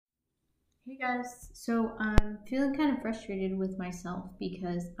Hey guys, so I'm feeling kind of frustrated with myself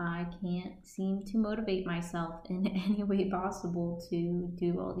because I can't seem to motivate myself in any way possible to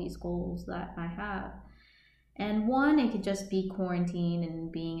do all these goals that I have. And one, it could just be quarantine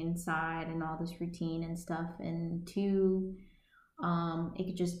and being inside and all this routine and stuff. And two, it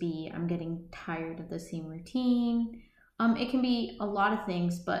could just be I'm getting tired of the same routine. It can be a lot of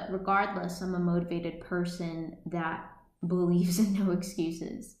things, but regardless, I'm a motivated person that believes in no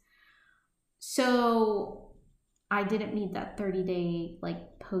excuses. So I didn't meet that 30-day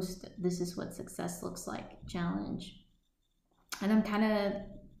like post this is what success looks like challenge. And I'm kind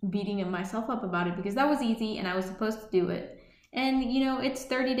of beating myself up about it because that was easy and I was supposed to do it. And it's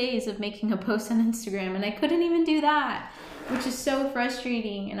 30 days of making a post on Instagram and I couldn't even do that, which is so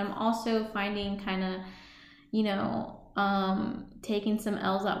frustrating. And I'm also finding kind of, taking some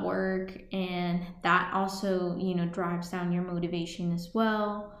L's at work, and that also, drives down your motivation as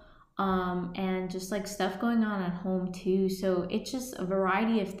well. And just like stuff going on at home too. So it's just a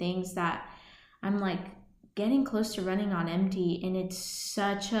variety of things that I'm like getting close to running on empty, and it's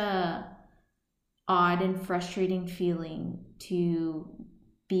such a odd and frustrating feeling to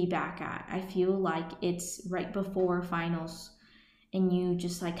be back at. I feel like it's right before finals and you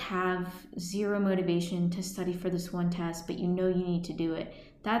just like have zero motivation to study for this one test, but you need to do it.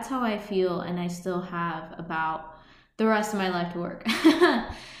 That's how I feel, and I still have about the rest of my life to work.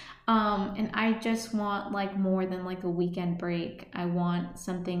 And I just want like more than like a weekend break. I want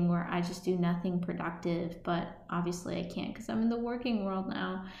something where I just do nothing productive, but obviously I can't because I'm in the working world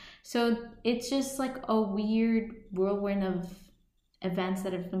now. So it's just like a weird whirlwind of events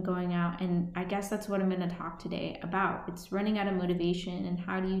that have been going out, and I guess that's what I'm going to talk today about. It's running out of motivation and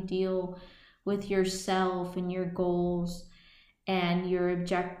how do you deal with yourself and your goals and your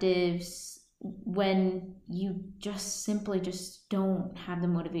objectives when you just simply just don't have the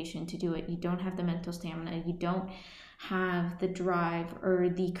motivation to do it. You don't have the mental stamina. You don't have the drive or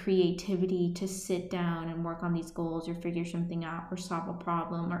the creativity to sit down and work on these goals or figure something out or solve a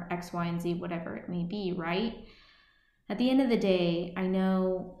problem or X, Y, and Z, whatever it may be, right? At the end of the day, I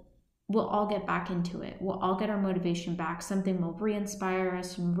know we'll all get back into it. We'll all get our motivation back. Something will re-inspire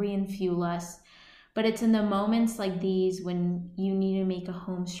us and re-fuel us. But it's in the moments like these when you need to make a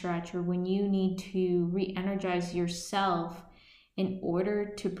home stretch or when you need to re-energize yourself in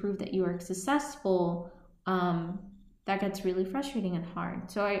order to prove that you are successful, that gets really frustrating and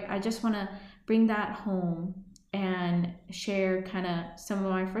hard. So I just want to bring that home and share kind of some of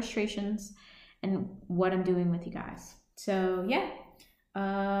my frustrations and what I'm doing with you guys. So yeah,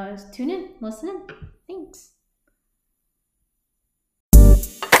 tune in, listen in. Thanks.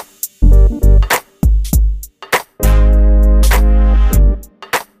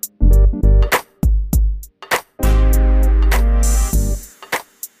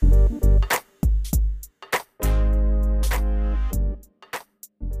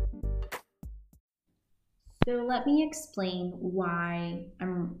 So let me explain why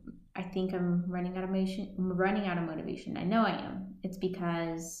I think I'm running out of motivation. I'm running out of motivation. I know I am. It's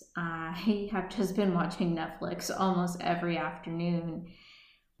because I have just been watching Netflix almost every afternoon.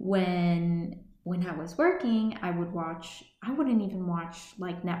 When I was working, I wouldn't even watch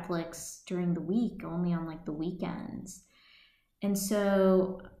like Netflix during the week, only on like the weekends. And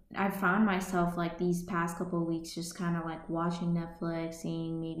so I found myself like these past couple of weeks just kind of like watching Netflix,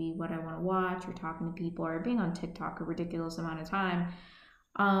 seeing maybe what I want to watch, or talking to people, or being on TikTok a ridiculous amount of time.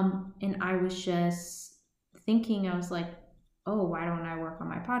 And I was just thinking, I was like, oh, why don't I work on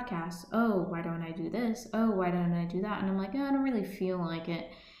my podcast? Oh, why don't I do this? Oh, why don't I do that? And I'm like, oh, I don't really feel like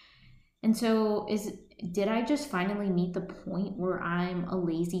it. And so did I just finally meet the point where I'm a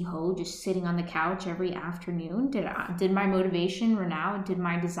lazy hoe just sitting on the couch every afternoon? Did my motivation run out? Did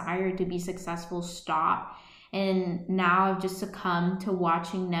my desire to be successful stop? And now I've just succumbed to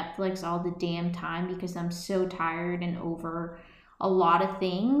watching Netflix all the damn time because I'm so tired and over a lot of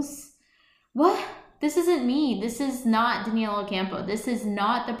things. What? This isn't me. This is not Danielle Ocampo. This is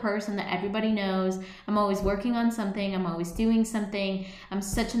not the person that everybody knows. I'm always working on something. I'm always doing something. I'm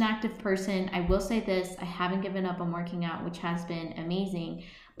such an active person. I will say this, I haven't given up on working out, which has been amazing.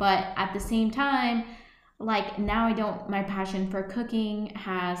 But at the same time, like now my passion for cooking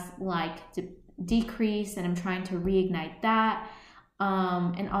has like decreased, and I'm trying to reignite that.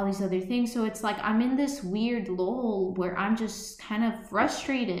 And all these other things. So it's like I'm in this weird lull where I'm just kind of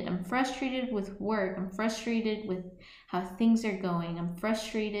frustrated. I'm frustrated with work. I'm frustrated with how things are going. I'm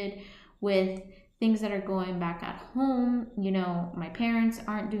frustrated with things that are going back at home. My parents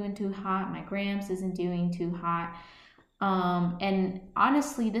aren't doing too hot. My Gramps isn't doing too hot. And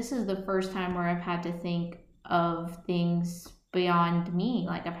honestly, this is the first time where I've had to think of things beyond me.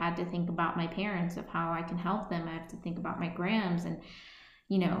 Like, I've had to think about my parents, of how I can help them. I have to think about my grams and,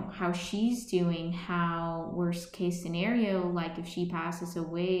 you know, how she's doing, how worst case scenario, like if she passes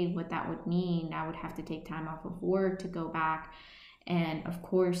away, what that would mean. I would have to take time off of work to go back and, of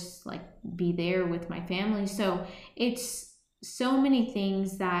course, like, be there with my family. So it's so many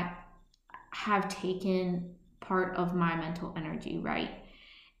things that have taken part of my mental energy, right?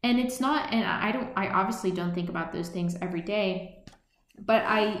 And it's not, and I obviously don't think about those things every day, but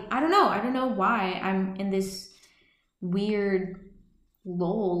I don't know why I'm in this weird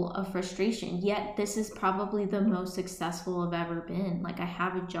lull of frustration. Yet this is probably the most successful I've ever been. Like, I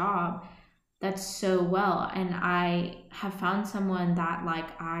have a job that's so well, and I have found someone that, like,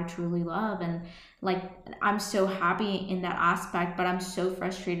 I truly love, and like, I'm so happy in that aspect. But I'm so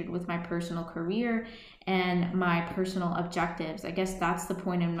frustrated with my personal career and my personal objectives. I guess that's the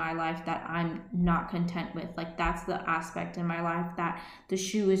point in my life that I'm not content with. Like, that's the aspect in my life that the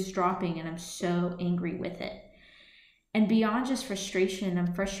shoe is dropping, and I'm so angry with it. And beyond just frustration,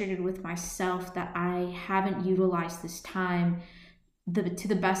 I'm frustrated with myself that I haven't utilized this time to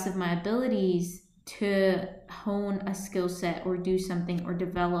the best of my abilities to hone a skill set, or do something, or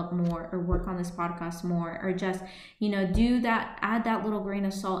develop more, or work on this podcast more, or just, you know, do that, add that little grain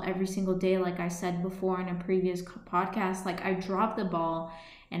of salt every single day. Like I said before in a previous podcast, like, I dropped the ball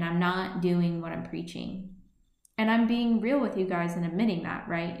and I'm not doing what I'm preaching. And I'm being real with you guys and admitting that,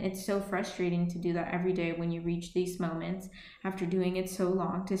 right? It's so frustrating to do that every day when you reach these moments after doing it so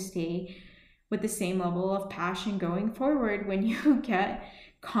long, to stay with the same level of passion going forward when you get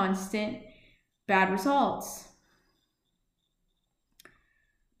constant bad results.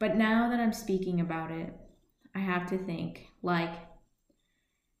 But now that I'm speaking about it, I have to think, like,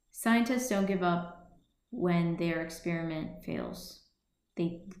 scientists don't give up when their experiment fails.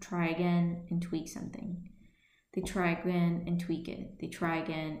 They try again and tweak something. They try again and tweak it. They try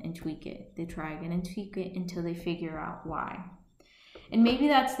again and tweak it. They try again and tweak it until they figure out why. And maybe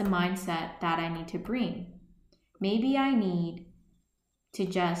that's the mindset that I need to bring. Maybe I need to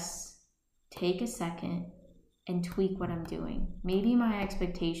just take a second and tweak what I'm doing. Maybe my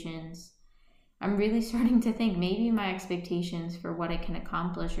expectations, I'm really starting to think, maybe my expectations for what I can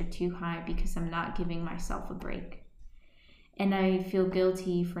accomplish are too high because I'm not giving myself a break. And I feel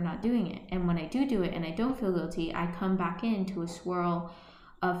guilty for not doing it. And when I do it and I don't feel guilty, I come back into a swirl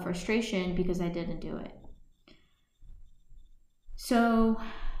of frustration because I didn't do it. So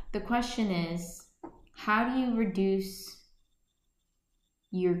the question is, how do you reduce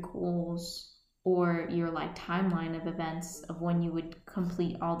your goals, or your, like, timeline of events of when you would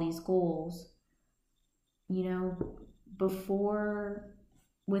complete all these goals, you know,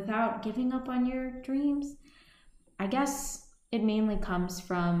 without giving up on your dreams? I guess it mainly comes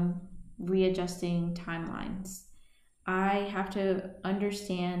from readjusting timelines. I have to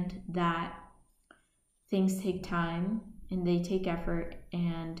understand that things take time and they take effort,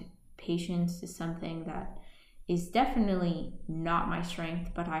 and patience is something that is definitely not my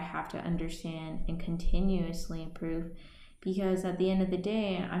strength, but I have to understand and continuously improve, because at the end of the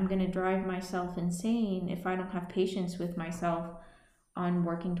day, I'm going to drive myself insane if I don't have patience with myself on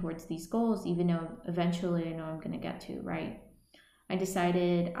working towards these goals, even though eventually I know I'm going to get to, right? I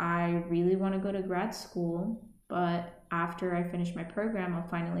decided I really want to go to grad school, but after I finish my program, I'll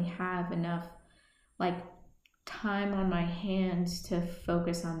finally have enough, like, time on my hands to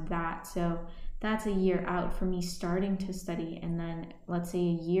focus on that. So that's a year out for me starting to study, and then let's say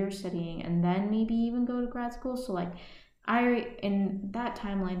a year studying, and then maybe even go to grad school. So, like, in that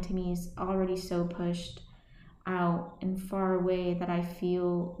timeline to me is already so pushed out and far away that I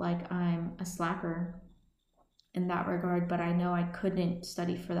feel like I'm a slacker in that regard. But I know I couldn't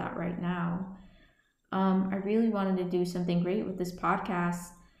study for that right now. I really wanted to do something great with this podcast,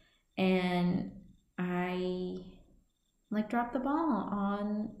 and I, like, dropped the ball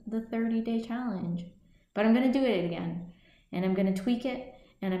on the 30-day challenge. But I'm going to do it again, and I'm going to tweak it,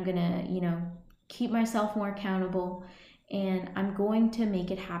 and I'm going to, you know, keep myself more accountable, and I'm going to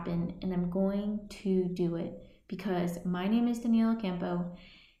make it happen, and I'm going to do it, because my name is Daniela Campo,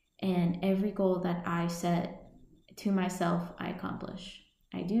 and every goal that I set to myself, I accomplish.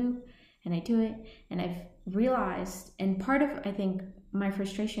 I do, and I do it, and I've realized, and part of, I think, my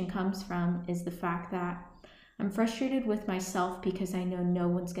frustration comes from is the fact that I'm frustrated with myself because I know no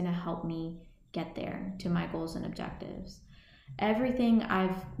one's going to help me get there to my goals and objectives. Everything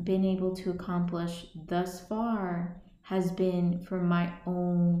I've been able to accomplish thus far has been from my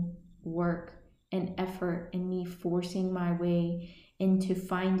own work and effort, and me forcing my way into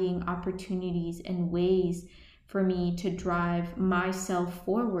finding opportunities and ways for me to drive myself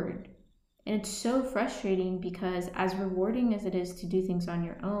forward. And it's so frustrating because as rewarding as it is to do things on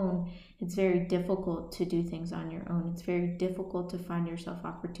your own, it's very difficult to do things on your own. It's very difficult to find yourself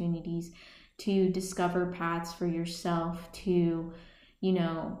opportunities, to discover paths for yourself, to, you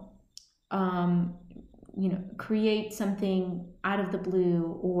know, create something out of the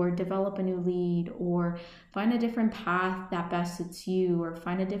blue, or develop a new lead, or find a different path that best suits you, or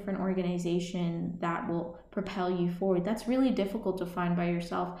find a different organization that will propel you forward. That's really difficult to find by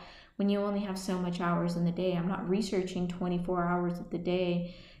yourself when you only have so much hours in the day. I'm not researching 24 hours of the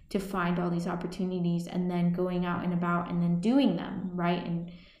day to find all these opportunities and then going out and about and then doing them, right? And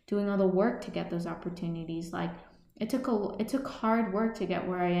doing all the work to get those opportunities. Like it took hard work to get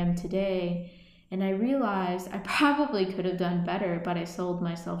where I am today. And I realized I probably could have done better, but I sold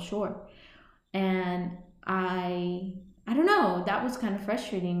myself short. And I don't know, that was kind of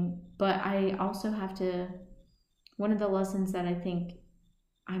frustrating. But I also have to, one of the lessons that I think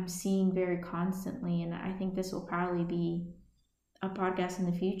I'm seeing very constantly, and I think this will probably be a podcast in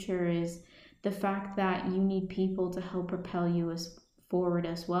the future, is the fact that you need people to help propel you forward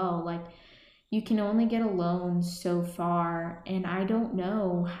as well. Like, you can only get alone so far, and I don't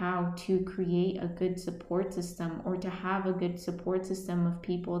know how to create a good support system, or to have a good support system of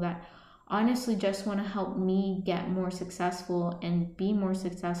people that honestly just want to help me get more successful and be more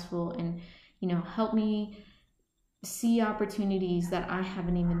successful, and, you know, help me see opportunities that I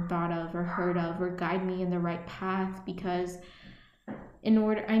haven't even thought of or heard of, or guide me in the right path. Because in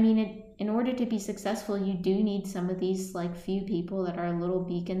order to be successful, you do need some of these like few people that are little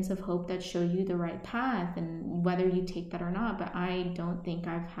beacons of hope that show you the right path, and whether you take that or not. But I don't think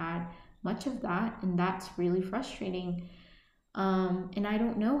I've had much of that, and that's really frustrating. And I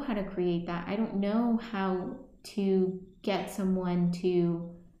don't know how to create that. I don't know how to get someone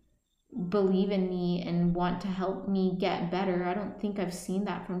to believe in me and want to help me get better. I don't think I've seen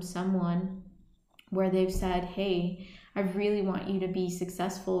that from someone where they've said, hey, I really want you to be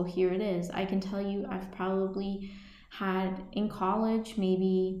successful. Here it is. I can tell you I've probably had in college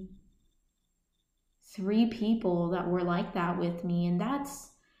maybe 3 people that were like that with me. And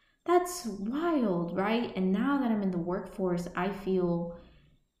that's wild, right? And now that I'm in the workforce, I feel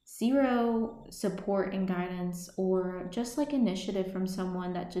zero support and guidance, or just like initiative from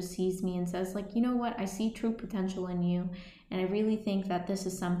someone that just sees me and says, like, you know what, I see true potential in you. And I really think that this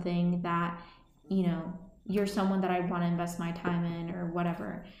is something that, you know, you're someone that I want to invest my time in, or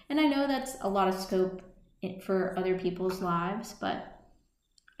whatever. And I know that's a lot of scope for other people's lives, but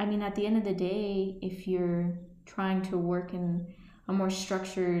I mean, at the end of the day, if you're trying to work in a more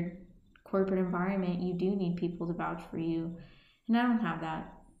structured corporate environment, you do need people to vouch for you. And I don't have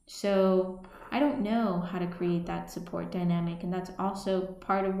that. So I don't know how to create that support dynamic. And that's also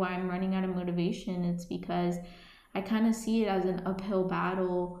part of why I'm running out of motivation. It's because I kind of see it as an uphill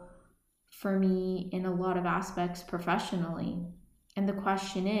battle for me in a lot of aspects professionally. And the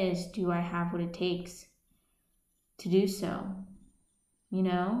question is, do I have what it takes to do so? You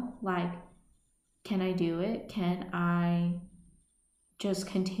know, like, can I do it? Can I just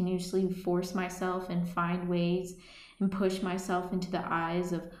continuously force myself and find ways and push myself into the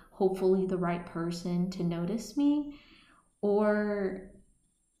eyes of hopefully the right person to notice me? Or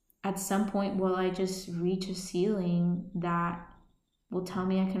at some point, will I just reach a ceiling that will tell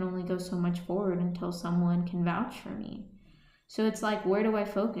me I can only go so much forward until someone can vouch for me? So it's like, where do I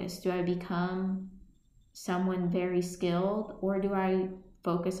focus? Do I become someone very skilled, or do I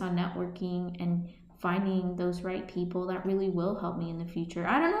focus on networking and finding those right people that really will help me in the future?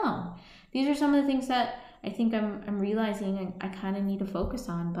 I don't know. These are some of the things that I think I'm realizing I kind of need to focus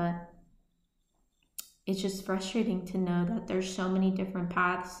on, but it's just frustrating to know that there's so many different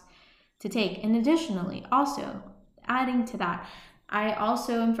paths to take. And additionally, also adding to that, I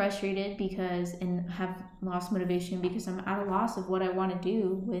also am frustrated and have lost motivation because I'm at a loss of what I want to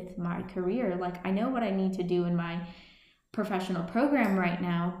do with my career. Like, I know what I need to do in my professional program right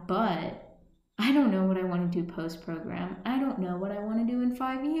now, but I don't know what I want to do post-program. I don't know what I want to do in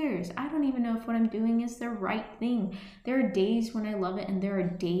 5 years. I don't even know if what I'm doing is the right thing. There are days when I love it, and there are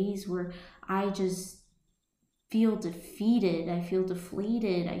days where I just feel defeated. I feel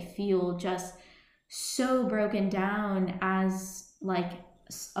deflated. I feel just so broken down as like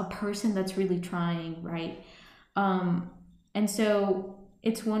a person that's really trying, right? And so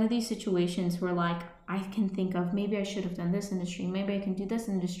it's one of these situations where, like, I can think of, maybe I should have done this industry, maybe I can do this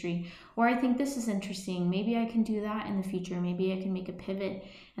industry, or I think this is interesting, maybe I can do that in the future, maybe I can make a pivot.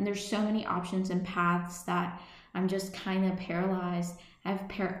 And there's so many options and paths that I'm just kind of paralyzed. I have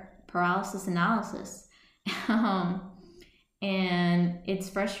paralysis analysis. And it's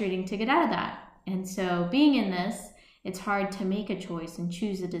frustrating to get out of that. And so being in this it's hard to make a choice and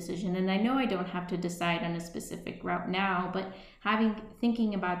choose a decision. And I know I don't have to decide on a specific route now, but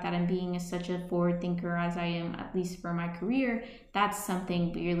thinking about that and being such a forward thinker as I am, at least for my career, that's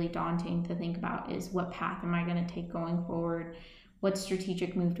something really daunting to think about, is what path am I going to take going forward? What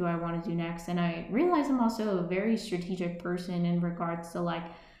strategic move do I want to do next? And I realize I'm also a very strategic person in regards to like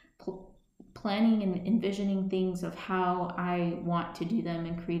planning and envisioning things of how I want to do them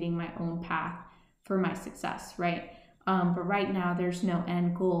and creating my own path for my success, right? But right now there's no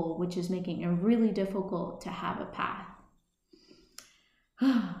end goal, which is making it really difficult to have a path.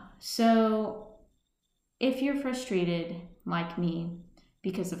 So if you're frustrated like me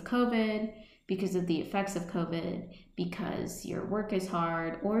because of COVID, because of the effects of COVID, because your work is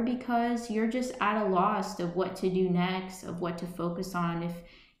hard, or because you're just at a loss of what to do next, of what to focus on, if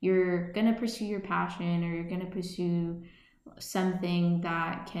you're going to pursue your passion, or you're going to pursue something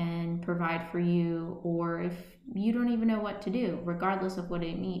that can provide for you, or if you don't even know what to do, regardless of what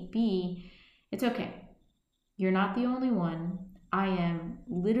it may be, it's okay. You're not the only one. I am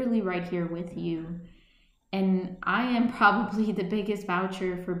literally right here with you. And I am probably the biggest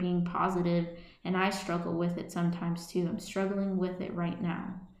voucher for being positive, and I struggle with it sometimes too. I'm struggling with it right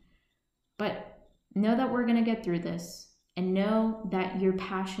now. But know that we're going to get through this, and know that your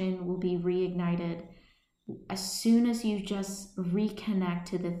passion will be reignited as soon as you just reconnect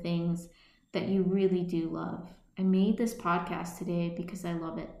to the things that you really do love. I made this podcast today because I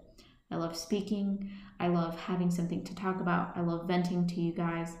love it. I love speaking. I love having something to talk about. I love venting to you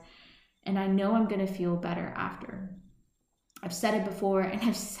guys. And I know I'm going to feel better after. I've said it before, and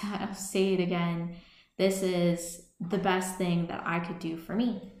I'll say it again. This is the best thing that I could do for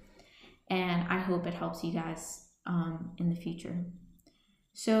me. And I hope it helps you guys in the future.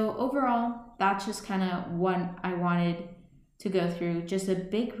 So overall, that's just kind of what I wanted to go through. Just a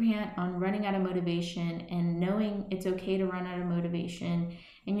big rant on running out of motivation, and knowing it's okay to run out of motivation,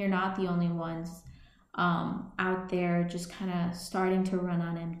 and you're not the only ones out there just kind of starting to run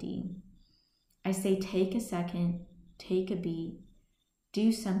on empty. I say take a second, take a beat,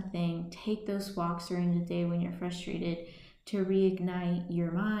 do something, take those walks during the day when you're frustrated to reignite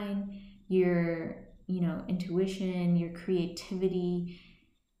your mind, your intuition, your creativity,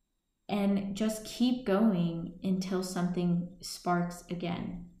 and just keep going until something sparks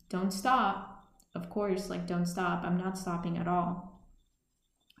again. Don't stop. Of course, don't stop. I'm not stopping at all.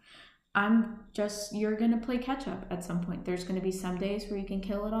 You're going to play catch up at some point. There's going to be some days where you can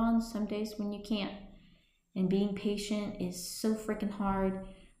kill it on, some days when you can't. And being patient is so freaking hard,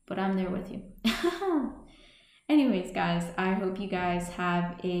 but I'm there with you. Anyways, guys, I hope you guys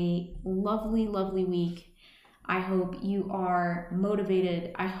have a lovely, lovely week. I hope you are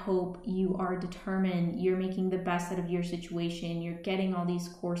motivated. I hope you are determined. You're making the best out of your situation. You're getting all these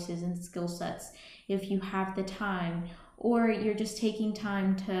courses and skill sets if you have the time, or you're just taking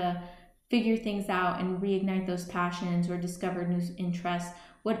time to figure things out and reignite those passions or discover new interests.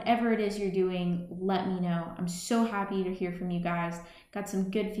 Whatever it is you're doing, let me know. I'm so happy to hear from you guys. Got some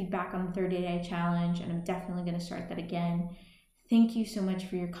good feedback on the 30-day challenge, and I'm definitely going to start that again. Thank you so much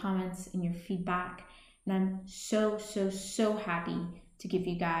for your comments and your feedback. And I'm so, so, so happy to give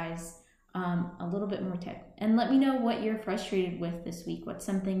you guys a little bit more tip. And let me know what you're frustrated with this week. What's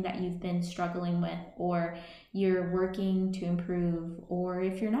something that you've been struggling with, or you're working to improve, or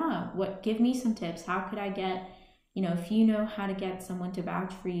if you're not, give me some tips. How could I get, if you know how to get someone to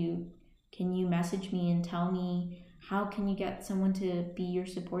vouch for you, can you message me and tell me how can you get someone to be your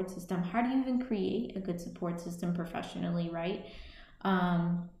support system? How do you even create a good support system professionally, right?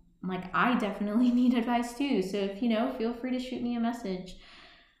 I definitely need advice too. So if feel free to shoot me a message.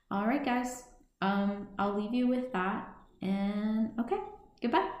 All right, guys. I'll leave you with that. And okay,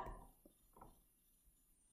 goodbye.